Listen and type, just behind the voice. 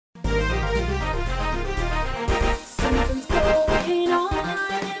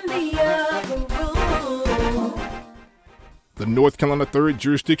The North Carolina 3rd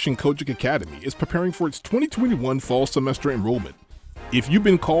Jurisdiction COGIC Academy is preparing for its 2021 fall semester enrollment. If you've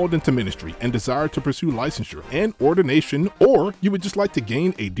been called into ministry and desire to pursue licensure and ordination, or you would just like to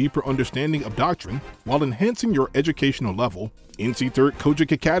gain a deeper understanding of doctrine while enhancing your educational level, NC 3rd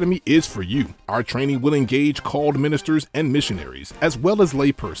COGIC Academy is for you. Our training will engage called ministers and missionaries, as well as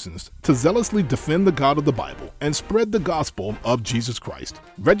laypersons, to zealously defend the God of the Bible and spread the gospel of Jesus Christ.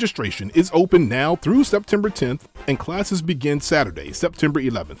 Registration is open now through September 10th, and classes begin Saturday, September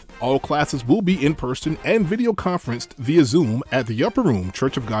 11th. All classes will be in person and video conferenced via Zoom at the Upper Room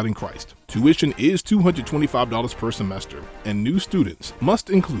Church of God in Christ. Tuition is $225 per semester, and new students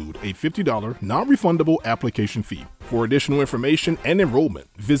must include a $50 non-refundable application fee. For additional information and enrollment,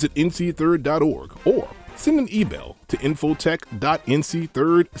 visit nc3rd.org or send an email to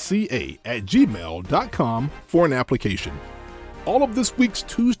infotech.nc3rdca@gmail.com for an application. All of this week's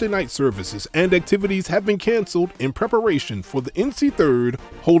Tuesday night services and activities have been canceled in preparation for the NC 3rd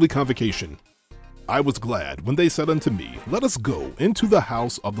Holy Convocation. I was glad when they said unto me, "Let us go into the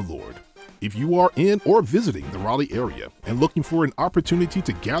house of the Lord." If you are in or visiting the Raleigh area and looking for an opportunity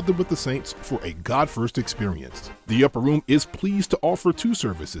to gather with the saints for a God-first experience, the Upper Room is pleased to offer 2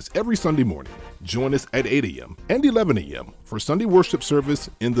 services every Sunday morning. Join us at 8 a.m. and 11 a.m. for Sunday worship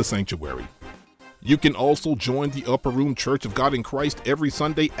service in the sanctuary. You can also join the Upper Room Church of God in Christ every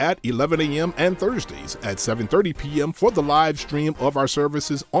Sunday at 11 a.m. and Thursdays at 7:30 p.m. for the live stream of our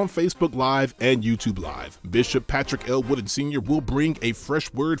services on Facebook Live and YouTube Live. Bishop Patrick L. Wooden Sr. will bring a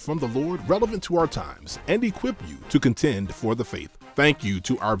fresh word from the Lord relevant to our times and equip you to contend for the faith. Thank you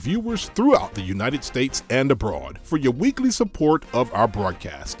to our viewers throughout the United States and abroad for your weekly support of our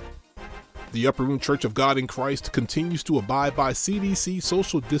broadcast. The Upper Room Church of God in Christ continues to abide by CDC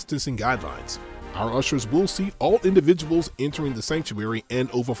social distancing guidelines. Our ushers will seat all individuals entering the sanctuary and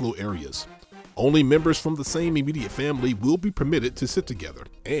overflow areas. Only members from the same immediate family will be permitted to sit together,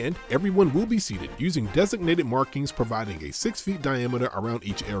 and everyone will be seated using designated markings providing a 6 feet diameter around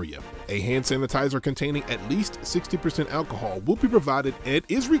each area. A hand sanitizer containing at least 60% alcohol will be provided and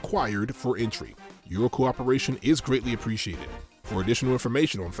is required for entry. Your cooperation is greatly appreciated. For additional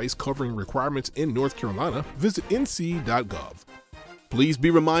information on face covering requirements in North Carolina, visit nc.gov. Please be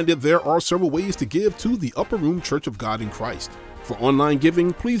reminded there are several ways to give to the Upper Room Church of God in Christ. For online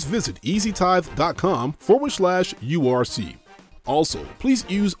giving, please visit easytithe.com/URC. Also, please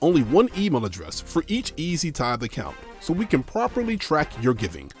use only one email address for each Easy Tithe account so we can properly track your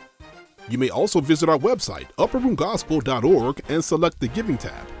giving. You may also visit our website, upperroomgospel.org, and select the Giving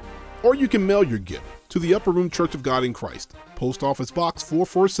tab. Or you can mail your gift to the Upper Room Church of God in Christ, Post Office Box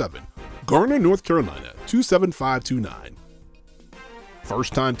 447, Garner, North Carolina 27529.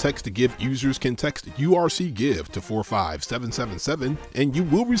 First-time text-to-give users can text URC Give to 45777 and you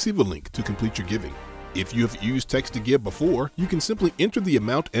will receive a link to complete your giving. If you have used text-to-give before, you can simply enter the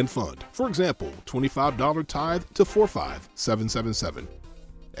amount and fund. For example, $25 tithe to 45777.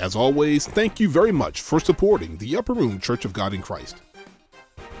 As always, thank you very much for supporting the Upper Room Church of God in Christ.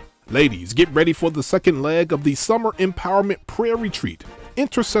 Ladies, get ready for the second leg of the Summer Empowerment Prayer Retreat,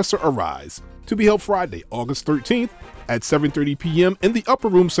 Intercessor Arise, to be held Friday, August 13th at 7:30 p.m. in the Upper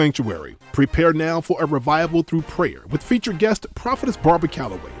Room Sanctuary. Prepare now for a revival through prayer with featured guest Prophetess Barbara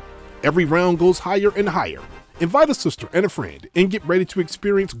Calloway. Every round goes higher and higher. Invite a sister and a friend and get ready to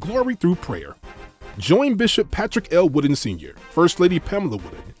experience glory through prayer. Join Bishop Patrick L. Wooden Sr., First Lady Pamela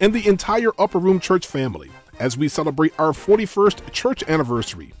Wooden, and the entire Upper Room Church family as we celebrate our 41st church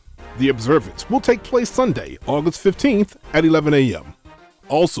anniversary. The observance will take place Sunday, August 15th at 11 a.m.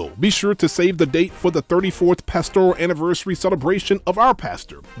 Also, be sure to save the date for the 34th pastoral anniversary celebration of our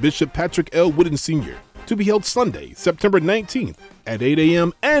pastor, Bishop Patrick L. Wooden Sr., to be held Sunday, September 19th at 8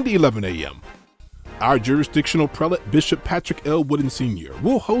 a.m. and 11 a.m. Our jurisdictional prelate, Bishop Patrick L. Wooden Sr.,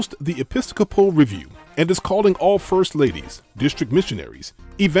 will host the Episcopal Review and is calling all First Ladies, district missionaries,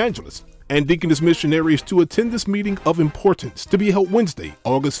 evangelists, and deaconess missionaries to attend this meeting of importance to be held Wednesday,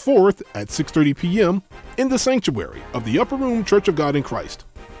 August 4th at 6:30 p.m. in the sanctuary of the Upper Room Church of God in Christ.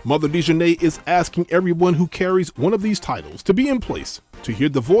 Mother DeJournay is asking everyone who carries one of these titles to be in place to hear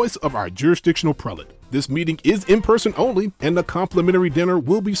the voice of our jurisdictional prelate. This meeting is in person only, and a complimentary dinner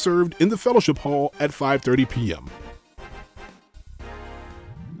will be served in the fellowship hall at 5:30 p.m.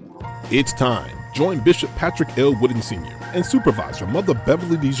 It's time. Join Bishop Patrick L. Wooden Sr. and Supervisor Mother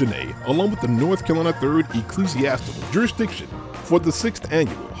Beverly DeJournay along with the North Carolina 3rd Ecclesiastical Jurisdiction for the 6th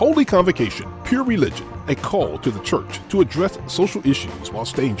Annual Holy Convocation, Pure Religion, a call to the church to address social issues while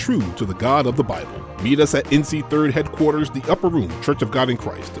staying true to the God of the Bible. Meet us at NC Third Headquarters, the Upper Room Church of God in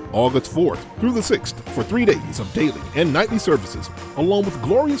Christ, August 4th through the 6th for 3 days of daily and nightly services, along with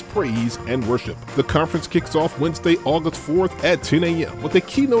glorious praise and worship. The conference kicks off Wednesday, August 4th at 10 a.m. with a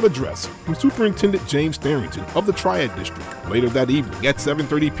keynote address from Superintendent James Tharrington of the Triad District. Later that evening at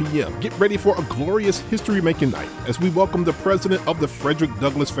 7:30 p.m., get ready for a glorious history-making night as we welcome the president of the Frederick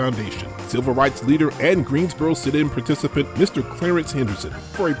Douglass Foundation, civil rights leader and Greensboro sit-in participant, Mr. Clarence Henderson,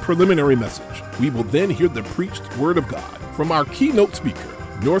 for a preliminary message. We will then hear the preached word of God from our keynote speaker,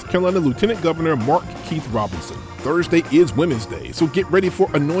 North Carolina Lieutenant Governor Mark Keith Robinson. Thursday is Women's Day, so get ready for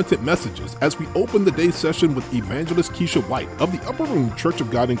anointed messages as we open the day session with Evangelist Keisha White of the Upper Room Church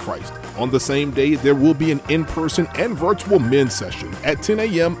of God in Christ. On the same day, there will be an in-person and virtual men's session at 10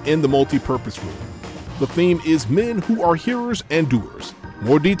 a.m. in the multi-purpose room. The theme is Men Who Are Hearers and Doers.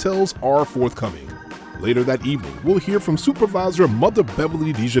 More details are forthcoming. Later that evening, we'll hear from Supervisor Mother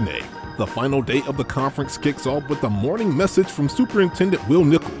Beverly DeJournette. The final day of the conference kicks off with a morning message from Superintendent Will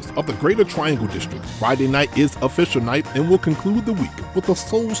Nichols of the Greater Triangle District. Friday night is official night and will conclude the week with a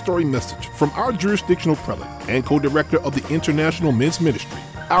soul story message from our jurisdictional prelate and co-director of the International Men's Ministry,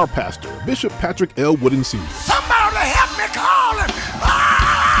 our pastor, Bishop Patrick L. Wooden Sr. Somebody help me call him!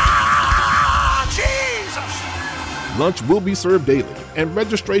 Ah, Jesus! Lunch will be served daily and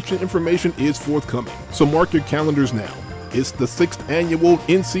registration information is forthcoming, so mark your calendars now. It's the 6th annual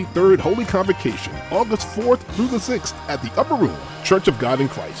NC Third Holy Convocation, August 4th through the 6th at the Upper Room Church of God in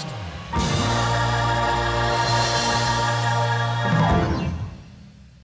Christ.